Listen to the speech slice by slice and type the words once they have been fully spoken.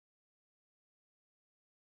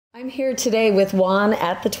I'm here today with Juan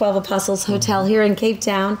at the 12 Apostles Hotel here in Cape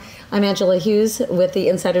Town. I'm Angela Hughes with the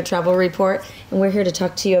Insider Travel Report, and we're here to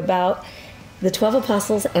talk to you about the 12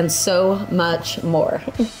 Apostles and so much more.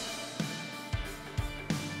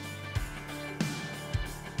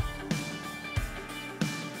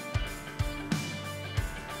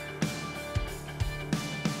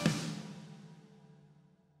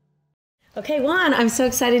 Okay, Juan, I'm so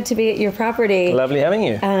excited to be at your property. Lovely having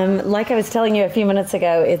you. Like I was telling you a few minutes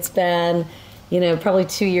ago, it's been, probably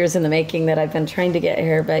 2 years in the making that I've been trying to get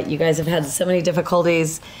here, but you guys have had so many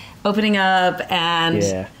difficulties opening up, and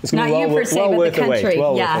it's not you per se, but the country.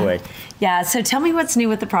 Well worth the wait. Yeah, so tell me what's new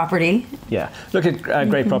with the property. Yeah, look at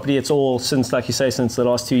great property. It's all since, like you say, since the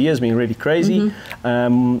last 2 years, been really crazy.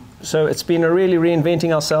 So it's been really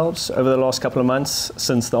reinventing ourselves over the last couple of months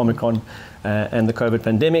since the Omicron and the COVID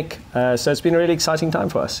pandemic. So it's been a really exciting time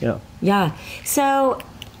for us. Yeah. So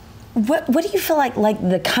what do you feel like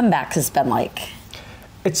the comeback has been like?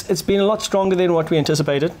 It's been a lot stronger than what we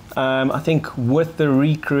anticipated. I think with the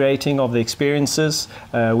recreating of the experiences,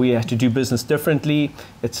 we had to do business differently.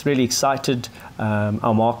 It's really excited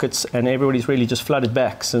our markets, and everybody's really just flooded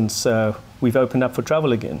back since we've opened up for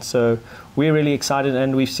travel again. So we're really excited,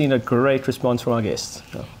 and we've seen a great response from our guests.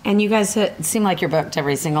 And you guys seem like you're booked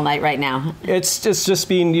every single night right now. It's just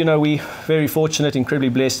been, we're very fortunate, incredibly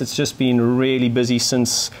blessed. It's just been really busy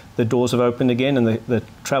since the doors have opened again and the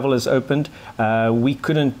travel has opened. We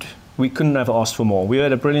couldn't have asked for more. We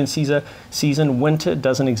had a brilliant season. Winter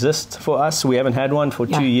doesn't exist for us. We haven't had one for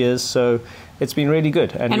 2 years, so it's been really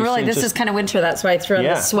good. And really, this is kind of winter. That's why I threw on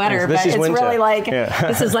the sweater. But it's winter. Really like,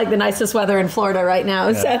 this is like the nicest weather in Florida right now.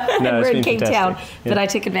 Yeah. So, and we're in Cape Town, but I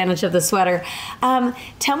took advantage of the sweater.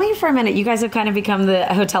 Tell me for a minute, you guys have kind of become the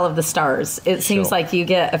Hotel of the Stars. It seems like you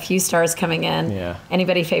get a few stars coming in. Yeah.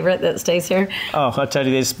 Anybody favorite that stays here? Oh, I tell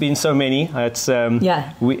you, there's been so many. It's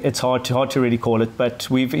it's hard to really call it, but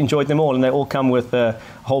we've enjoyed them all, and they all come with a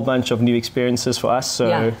whole bunch of new experiences for us.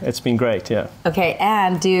 So it's been great. Yeah. Okay,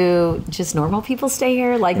 and do just normal people stay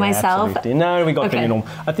here, like myself? Absolutely. No, we got plenty normal.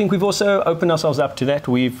 I think we've also opened ourselves up to that.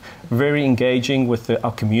 We've very engaging with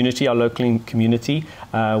our community, our local community.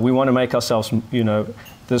 We want to make ourselves,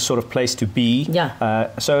 the sort of place to be. Yeah.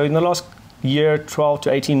 So in the last year, 12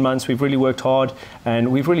 to 18 months, we've really worked hard,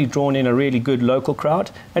 and we've really drawn in a really good local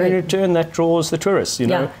crowd. And in return, that draws the tourists.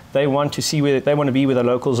 They want to see they want to be where the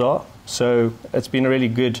locals are. So it's been a really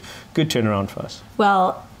good turnaround for us.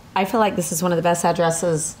 Well, I feel like this is one of the best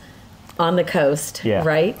addresses on the coast,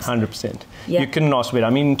 right? 100%. Yeah. You couldn't ask better. I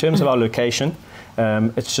mean, in terms of our location,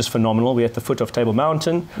 it's just phenomenal. We're at the foot of Table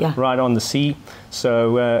Mountain, right on the sea.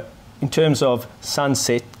 So in terms of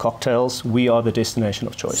sunset cocktails, we are the destination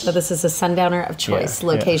of choice. So this is a sundowner of choice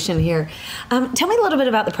location here. Tell me a little bit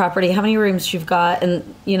about the property, how many rooms you've got, and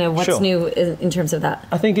what's new in terms of that.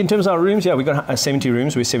 I think in terms of our rooms, we've got 70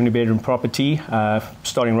 rooms. We're a 70-bedroom property,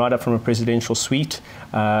 starting right up from a presidential suite,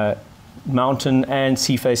 mountain and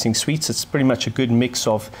sea-facing suites. It's pretty much a good mix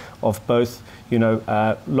of both.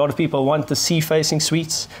 A lot of people want the sea-facing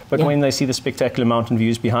suites, but when they see the spectacular mountain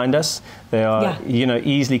views behind us, they are,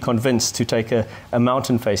 easily convinced to take a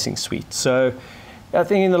mountain-facing suite. So I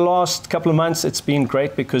think in the last couple of months, it's been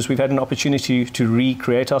great because we've had an opportunity to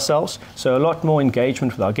recreate ourselves. So a lot more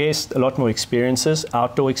engagement with our guests, a lot more experiences,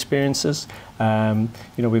 outdoor experiences.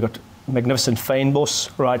 We've got magnificent fynbos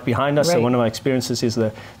right behind us. So one of my experiences is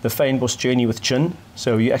the fynbos journey with gin.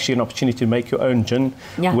 So you actually have an opportunity to make your own gin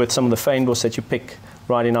with some of the fynbos that you pick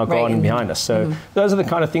right in our garden behind us. So those are the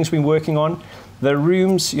kind of things we're working on. The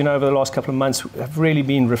rooms, over the last couple of months have really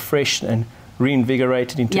been refreshed and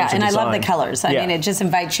reinvigorated in terms of design. I love the colors. I mean, it just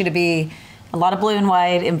invites you to be a lot of blue and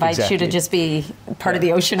white, invites you to just be part of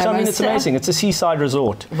the ocean. So, I mean, it's amazing. It's a seaside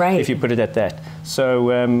resort, if you put it at that. So,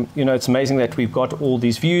 it's amazing that we've got all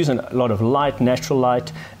these views and a lot of light, natural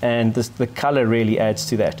light, and the color really adds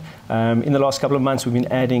to that. In the last couple of months, we've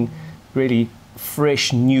been adding really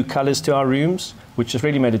fresh, new colors to our rooms, which has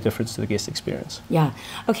really made a difference to the guest experience. Yeah.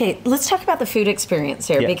 Okay, let's talk about the food experience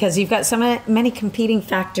here, because you've got so many competing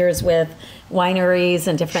factors with wineries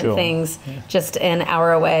and different things just an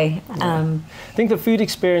hour away. I think the food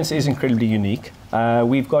experience is incredibly unique.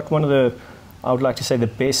 We've got one of the, I would like to say, the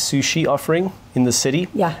best sushi offering in the city.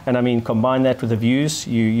 And I mean, combine that with the views,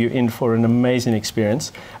 you're in for an amazing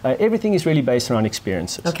experience. Everything is really based around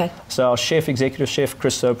experiences. So our executive chef,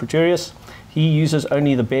 Christo Pretorius, he uses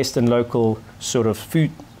only the best and local sort of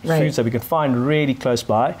foods that we can find really close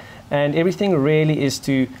by. And everything really is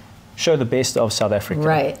to show the best of South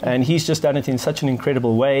Africa. And he's just done it in such an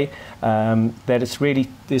incredible way that it's really,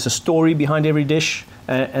 there's a story behind every dish.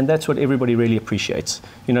 And that's what everybody really appreciates.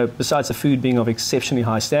 Besides the food being of exceptionally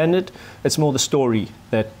high standard, it's more the story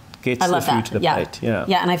that gets I the love food that. to the Yeah. plate. Yeah.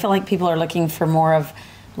 Yeah, and I feel like people are looking for more of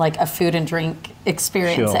like a food and drink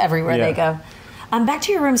experience Sure. everywhere they go. Back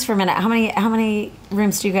to your rooms for a minute. How many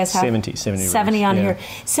rooms do you guys have? 70 70 rooms, on yeah. here.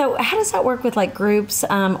 So how does that work with like groups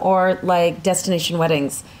or like destination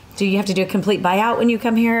weddings? Do you have to do a complete buyout when you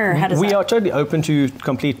come here, or how does We that? are totally open to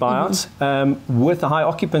complete buyouts. With the high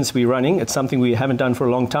occupancy we're running, it's something we haven't done for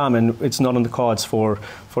a long time, and it's not on the cards for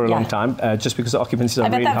a long time, just because the occupancies are I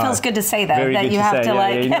bet really that high. feels good to say that, Very that good you to have say, to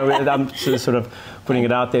like... you know, I'm sort of putting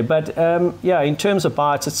it out there. But yeah, in terms of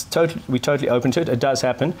buyouts, we're totally open to it. It does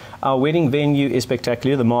happen. Our wedding venue is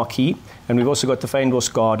spectacular, the Marquee, and we've also got the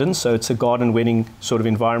Fynbos Garden, so it's a garden wedding sort of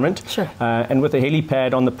environment. Sure. And with the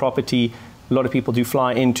helipad on the property, a lot of people do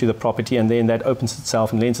fly into the property, and then that opens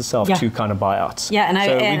itself and lends itself to kind of buyouts. Yeah, and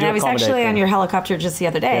So I was actually on your helicopter just the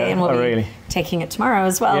other day, and we'll be taking it tomorrow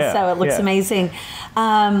as well. Yeah, So it looks amazing.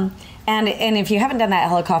 And if you haven't done that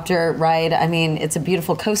helicopter ride, I mean, it's a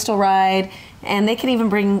beautiful coastal ride, and they can even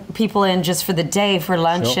bring people in just for the day for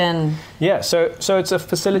lunch and. Yeah, so it's a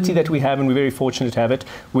facility that we have, and we're very fortunate to have it.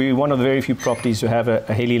 We're one of the very few properties who have a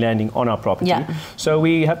heli landing on our property. Yeah. So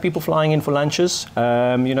we have people flying in for lunches,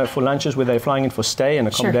 you know, for lunches where they're flying in for stay and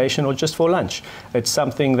accommodation or just for lunch. It's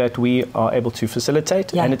something that we are able to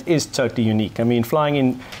facilitate, and it is totally unique. I mean, flying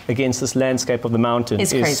in against this landscape of the mountain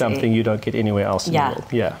is something you don't get anywhere else in the world.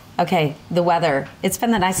 Yeah. Okay, the weather. It's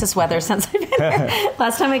been the nicest weather since I've been here.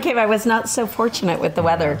 Last time I came, I was not so fortunate with the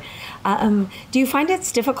weather. Do you find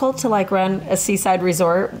it's difficult to like run a seaside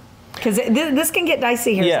resort? Because this can get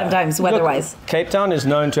dicey here sometimes, weather-wise. Look, Cape Town is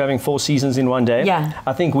known to having 4 seasons in one day. Yeah.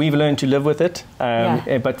 I think we've learned to live with it.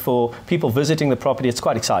 But for people visiting the property, it's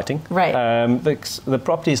quite exciting. Right. The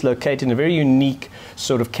property is located in a very unique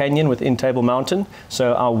sort of canyon within Table Mountain.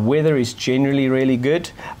 So our weather is generally really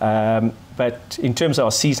good. But in terms of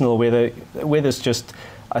our seasonal weather, the weather's just,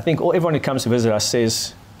 I think everyone who comes to visit us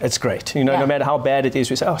says, it's great. You know, no matter how bad it is,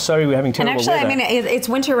 we say, oh, sorry, we're having terrible weather. And actually, I mean, it's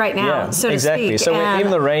winter right now, so to speak. So even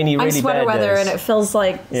the rainy, really I'm sweater bad weather, days, and it feels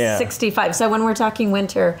like 65. So when we're talking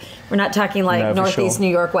winter, we're not talking like Northeast New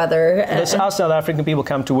York weather. Our South African people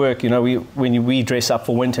come to work, you know, when we dress up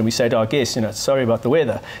for winter, we say to our guests, you know, sorry about the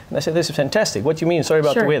weather. And they say, this is fantastic. What do you mean, sorry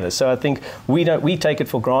about the weather? So I think we take it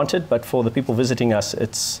for granted, but for the people visiting us,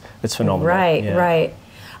 it's phenomenal. Right, right.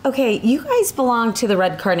 Okay, you guys belong to the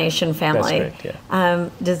Red Carnation family. That's correct, yeah.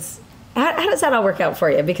 How does that all work out for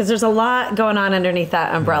you? Because there's a lot going on underneath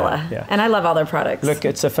that umbrella, and I love all their products. Look,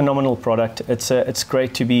 it's a phenomenal product. It's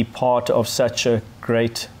great to be part of such a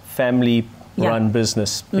great family-run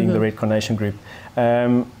business, being the Red Carnation Group.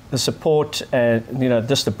 The support, you know,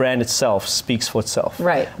 just the brand itself speaks for itself.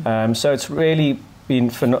 Right. So it's really been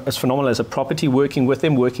it's phenomenal as a property, working with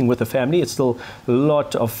them, working with the family. It's still a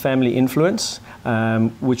lot of family influence,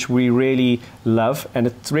 which we really love, and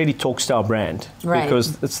it really talks to our brand. Right.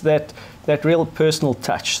 Because it's that real personal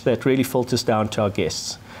touch that really filters down to our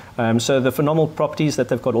guests. So the phenomenal properties that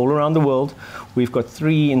they've got all around the world. We've got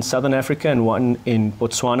 3 in Southern Africa and 1 in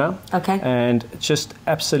Botswana. Okay. And just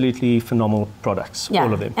absolutely phenomenal products,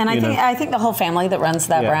 all of them. And I think the whole family that runs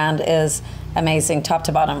that brand is amazing, top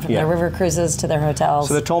to bottom, from their river cruises to their hotels.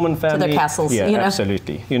 So the Tolman family, to their castles. Yeah, you know?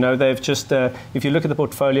 Absolutely. You know, they've just, if you look at the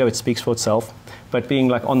portfolio, it speaks for itself. But being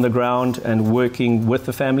like on the ground and working with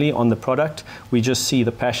the family on the product, we just see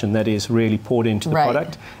the passion that is really poured into the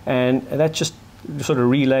product. And that just sort of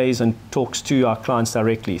relays and talks to our clients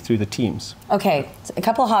directly through the teams. Okay, a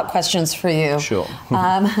couple of hot questions for you. Sure.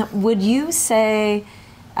 Would you say,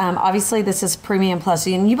 obviously this is Premium Plus,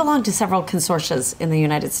 and you belong to several consortia in the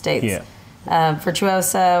United States. Yeah.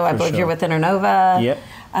 Virtuoso, I believe you're with Internova.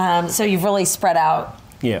 Yeah. So you've really spread out.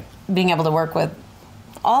 Yeah. Being able to work with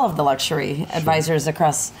all of the luxury advisors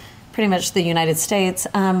across pretty much the United States.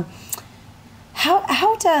 How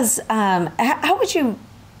would you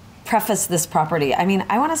preface this property? I mean,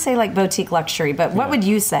 I want to say like boutique luxury, but what would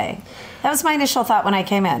you say? That was my initial thought when I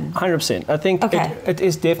came in. 100%. I think it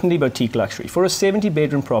is definitely boutique luxury. For a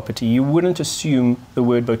 70-bedroom property, you wouldn't assume the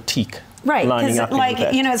word boutique. Right, because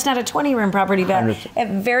like, you know, it's not a 20-room property, but 100%.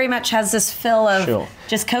 It very much has this feel of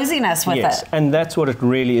just coziness with it. And that's what it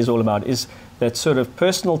really is all about, is that sort of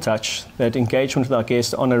personal touch, that engagement with our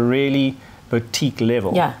guests on a really boutique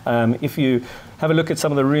level. Yeah. If you have a look at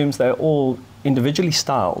some of the rooms, they're all individually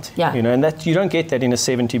styled. Yeah. You know, and that you don't get that in a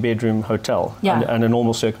 70-bedroom hotel under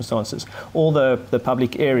normal circumstances. All the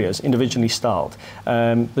public areas individually styled.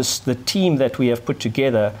 The team that we have put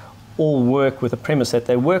together all work with a premise that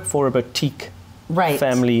they work for a boutique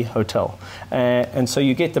family hotel. And so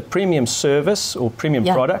you get the premium service or premium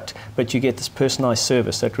product, but you get this personalized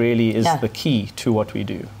service that really is the key to what we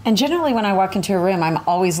do. And generally when I walk into a room, I'm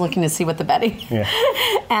always looking to see what the bedding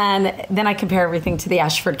and then I compare everything to the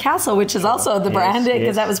Ashford Castle, which is also the brand,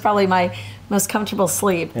 because that was probably my most comfortable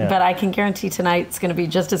sleep. But I can guarantee tonight it's going to be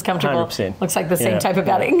just as comfortable. 100%. Looks like the same type of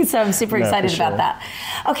bedding. So I'm super excited about that.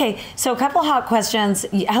 Okay, so a couple hot questions.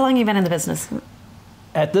 How long have you been in the business?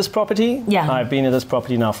 At this property? Yeah. I've been at this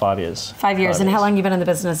property now 5 years. 5 years. And how long have you been in the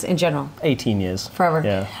business in general? 18 years. Forever.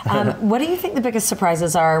 Yeah. What do you think the biggest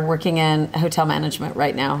surprises are working in hotel management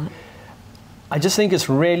right now? I just think it's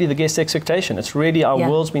really the guest expectation. It's really our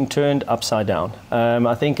world's been turned upside down.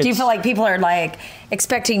 I think it's... Do you feel like people are like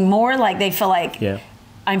expecting more? Like they feel like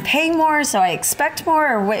I'm paying more, so I expect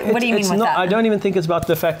more? Or what do you mean with that? I don't even think it's about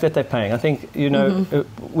the fact that they're paying. I think, you know,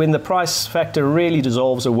 when the price factor really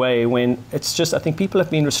dissolves away, when it's just, I think people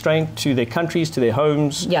have been restrained to their countries, to their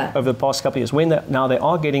homes over the past couple of years. When now they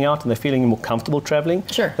are getting out and they're feeling more comfortable traveling,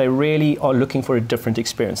 they really are looking for a different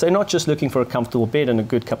experience. They're not just looking for a comfortable bed and a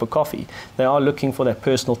good cup of coffee. They are looking for that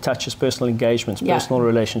personal touches, personal engagements, personal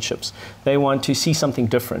relationships. They want to see something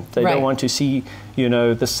different. They don't want to see, you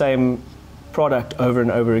know, the same product over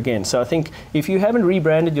and over again. So I think if you haven't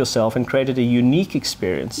rebranded yourself and created a unique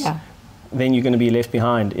experience, then you're going to be left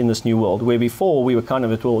behind in this new world, where before we were kind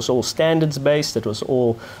of, it was all standards based, it was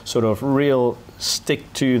all sort of real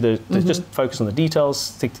stick to the just focus on the details,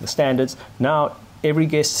 stick to the standards. Now every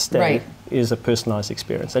guest stay is a personalized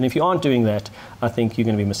experience, and if you aren't doing that, I think you're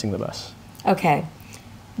going to be missing the bus. Okay.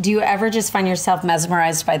 Do you ever just find yourself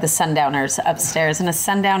mesmerized by the sundowners upstairs? And a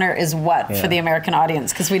sundowner is what for the American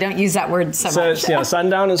audience? Because we don't use that word so much. So,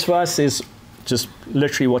 sundowners for us is just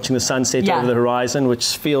literally watching the sunset over the horizon,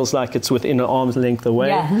 which feels like it's within an arm's length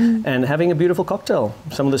away, and having a beautiful cocktail.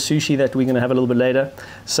 Some of the sushi that we're going to have a little bit later.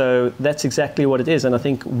 So that's exactly what it is. And I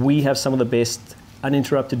think we have some of the best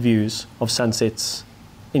uninterrupted views of sunsets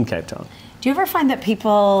in Cape Town. Do you ever find that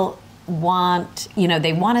people want, you know,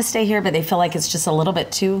 they want to stay here, but they feel like it's just a little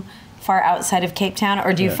bit too far outside of Cape Town?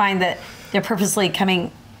 Or do you find that they're purposely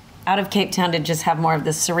coming out of Cape Town to just have more of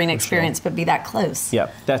this serene experience, but be that close? Yeah,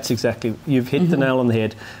 that's exactly, you've hit the nail on the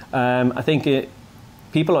head. I think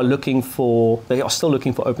people are looking for, they are still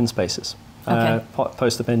looking for open spaces.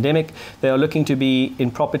 Post the pandemic, they are looking to be in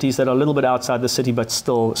properties that are a little bit outside the city but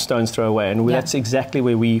still stone's throw away, and that's exactly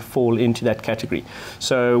where we fall into that category.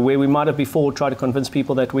 So where we might have before tried to convince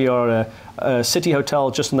people that we are a city hotel,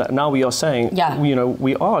 just now we are saying, you know,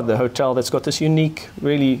 we are the hotel that's got this unique,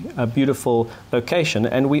 really beautiful location,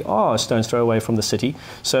 and we are a stone's throw away from the city.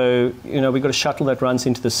 So, you know, we've got a shuttle that runs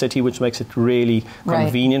into the city, which makes it really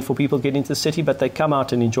convenient for people to get into the city, but they come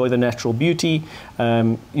out and enjoy the natural beauty,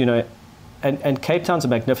 you know. And Cape Town's a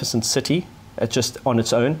magnificent city, just on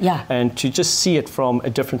its own, and to just see it from a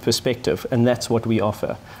different perspective, and that's what we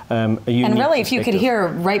offer. A unique and really, if you could hear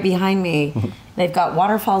right behind me, they've got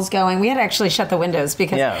waterfalls going. We had to actually shut the windows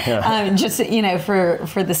because just, you know,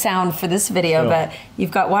 for the sound for this video, but you've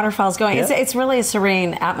got waterfalls going. It's really a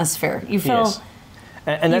serene atmosphere. You feel.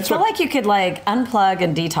 And you feel like you could like unplug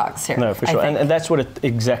and detox here. No, for sure, and that's what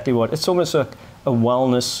exactly what it's almost a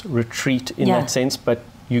wellness retreat in that sense, but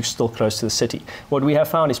you're still close to the city. What we have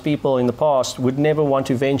found is people in the past would never want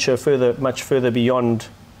to venture much further beyond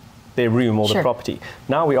their room or the property.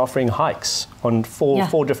 Now we're offering hikes on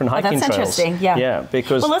four different hiking trails. That's interesting,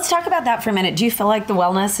 because... Well, let's talk about that for a minute. Do you feel like the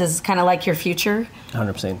wellness is kind of like your future?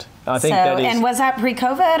 100%. I think that is... And was that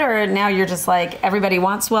pre-COVID, or now you're just like, everybody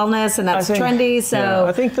wants wellness and that's trendy, so... Yeah,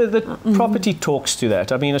 I think the property talks to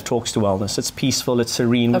that. I mean, it talks to wellness. It's peaceful, it's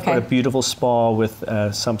serene. We've got a beautiful spa with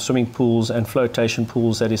some swimming pools and flotation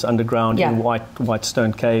pools that is underground in white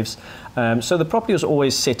stone caves. So the property was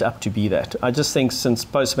always set up to be that. I just think since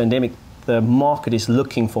post-pandemic, the market is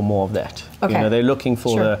looking for more of that. You know, they're looking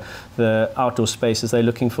for the outdoor spaces, they're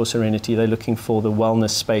looking for serenity, they're looking for the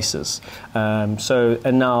wellness spaces.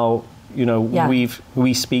 And now, you know,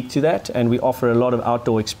 we speak to that, and we offer a lot of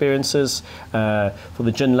outdoor experiences. For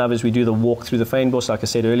the gin lovers, we do the walk through the fynbos, like I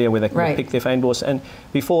said earlier, where they can pick their fynbos. And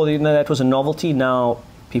before, you know, that was a novelty. Now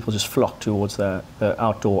people just flock towards the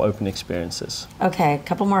outdoor open experiences. Okay, a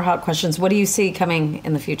couple more hot questions. What do you see coming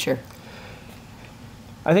in the future?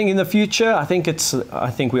 I think in the future, I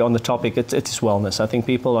think we're on the topic, it is wellness. I think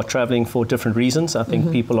people are traveling for different reasons. I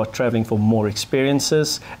think people are traveling for more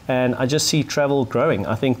experiences, and I just see travel growing.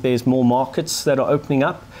 I think there's more markets that are opening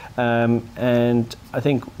up, and I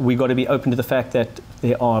think we've got to be open to the fact that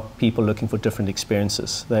there are people looking for different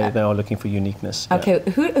experiences. They are looking for uniqueness. Okay,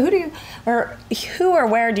 who or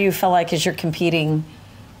where do you feel like is your competing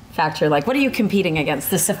factor? Like, what are you competing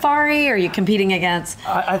against? The safari? Or are you competing against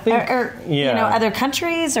I think, other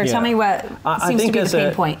countries? Or tell me what seems to be the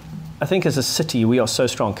pain point. I think as a city, we are so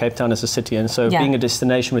strong, Cape Town as a city. And so being a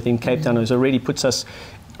destination within Cape Town has already puts us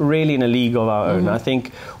really in a league of our own. I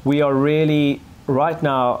think we are really, right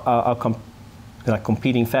now, our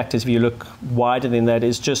competing factors, if you look wider than that,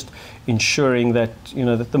 is just ensuring that,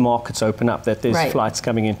 that the markets open up, that there's flights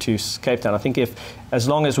coming into Cape Town. I think as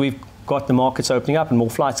long as we've got the markets opening up and more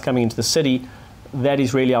flights coming into the city, that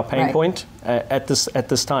is really our pain point at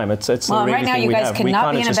this time. It's well, right now you guys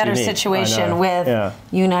cannot be in a better situation with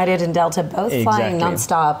United and Delta both flying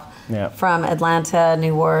nonstop from Atlanta,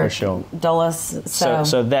 Newark, Dulles.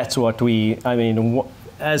 So that's what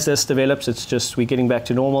as this develops, it's just we're getting back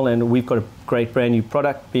to normal, and we've got a great brand new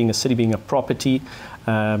product, being a city, being a property.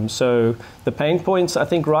 So the pain points, I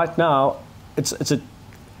think right now, it's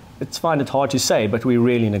fine, it's hard to say, but we're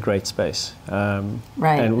really in a great space. And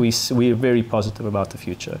we're very positive about the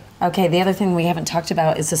future. Okay, the other thing we haven't talked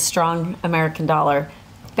about is a strong American dollar.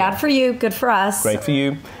 Bad for you, good for us. Great for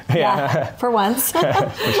you. Yeah, for once.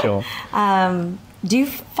 For sure. Do you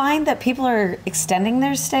find that people are extending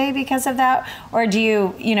their stay because of that? Or do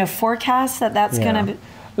you, forecast that that's going to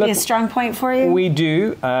be a strong point for you? We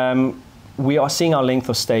do. We are seeing our length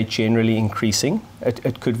of stay generally increasing.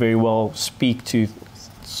 It could very well speak to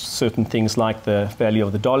certain things like the value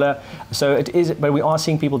of the dollar. So it is, but we are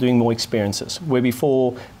seeing people doing more experiences, where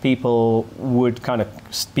before people would kind of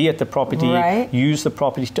be at the property, use the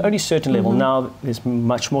property to only a certain level. Now there's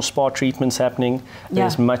much more spa treatments happening.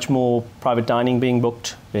 There's much more private dining being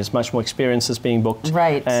booked. There's much more experiences being booked.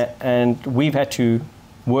 And we've had to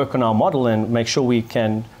work on our model and make sure we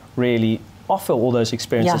can really offer all those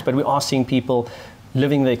experiences. But we are seeing people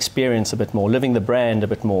living the experience a bit more, living the brand a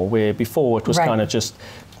bit more, where before it was kind of just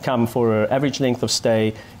come for an average length of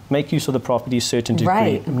stay, make use of the property to a certain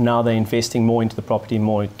degree. Now they're investing more into the property,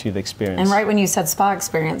 more into the experience. And right when you said spa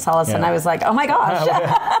experience, Allison, I was like, oh my gosh.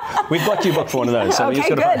 We've got you booked for one of those. So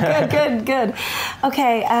Okay, good.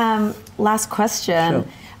 Okay, last question.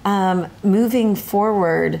 Moving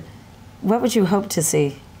forward, what would you hope to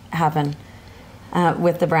see happen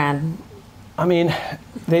with the brand? I mean,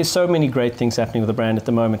 there's so many great things happening with the brand at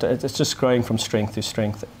the moment. It's just growing from strength to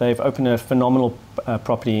strength. They've opened a phenomenal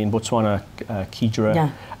property in Botswana,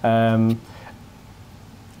 Kidira.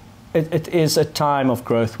 It is a time of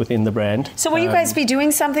growth within the brand. So will you guys be doing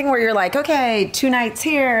something where you're like, okay, 2 nights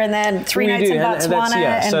here and then 3 nights in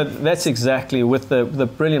Botswana? So that's exactly, with the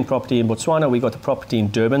brilliant property in Botswana, we got the property in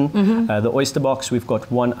Durban, the Oyster Box, we've got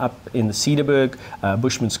one up in the Cedarburg,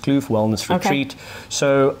 Bushman's Kloof Wellness Retreat.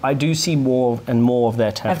 So I do see more and more of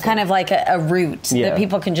that happening. Of kind of like a route that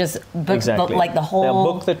people can just book, like the whole... They'll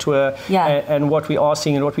book the tour. And what we are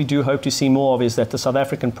seeing and what we do hope to see more of is that the South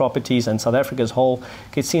African properties and South Africa as a whole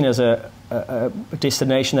get seen as a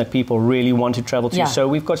destination that people really want to travel to. So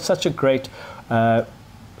we've got such a great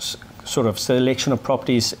sort of selection of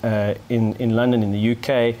properties in London, in the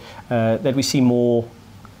UK, that we see more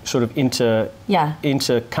sort of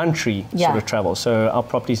inter-country sort of travel. So our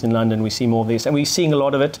properties in London, we see more of this, and we're seeing a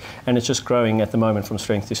lot of it, and it's just growing at the moment from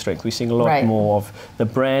strength to strength. We're seeing a lot more of the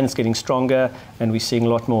brands getting stronger, and we're seeing a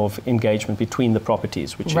lot more of engagement between the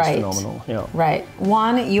properties, which is phenomenal.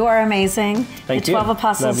 Juan, you are amazing. Thank the you. 12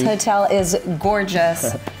 Apostles Hotel is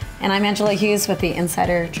gorgeous. And I'm Angela Hughes with the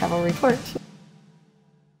Insider Travel Report.